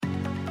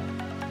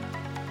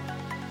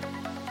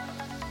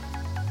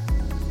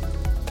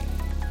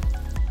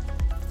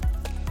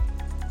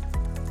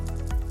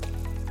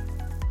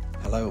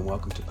Hello and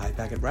welcome to Pay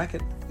Packet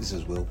Racket. This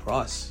is Will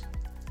Price.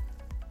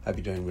 Hope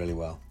you're doing really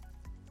well.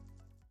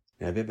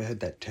 Now, have you ever heard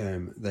that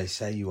term, they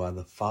say you are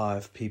the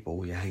 5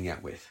 people you hang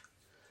out with?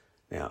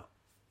 Now,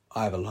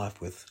 I have a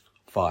life with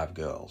 5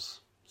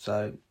 girls,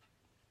 so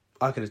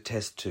I could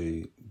attest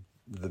to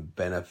the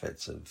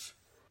benefits of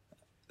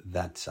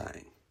that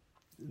saying,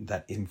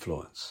 that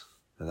influence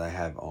that they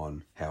have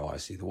on how I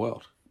see the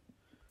world.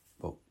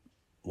 But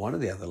one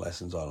of the other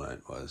lessons I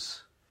learned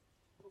was,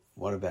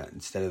 what about,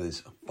 instead of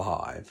this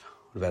 5,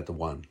 what about the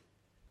 1?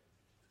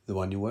 The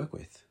one you work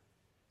with,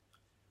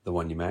 the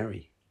one you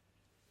marry,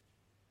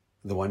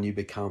 the one you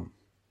become,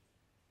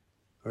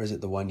 or is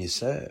it the one you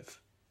serve,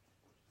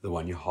 the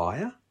one you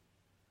hire,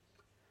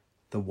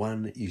 the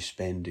one you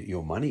spend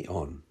your money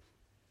on,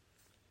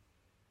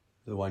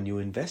 the one you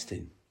invest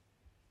in,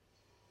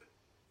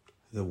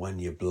 the one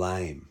you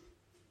blame,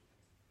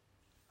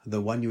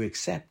 the one you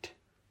accept,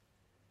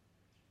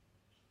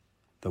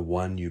 the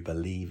one you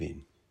believe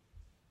in?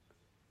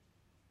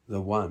 The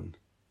one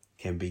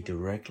can be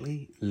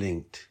directly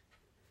linked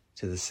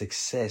to the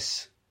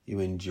success you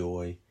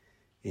enjoy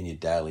in your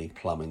daily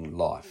plumbing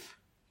life.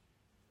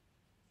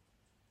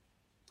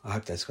 I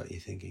hope that's got you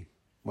thinking.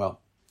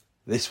 Well,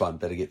 this one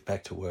better get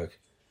back to work.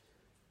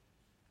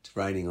 It's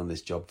raining on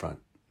this job front.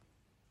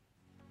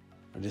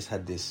 I just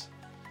had this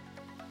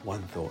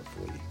one thought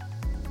for you.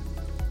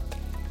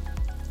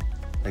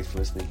 Thanks for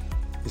listening.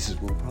 This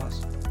is Will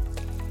Price.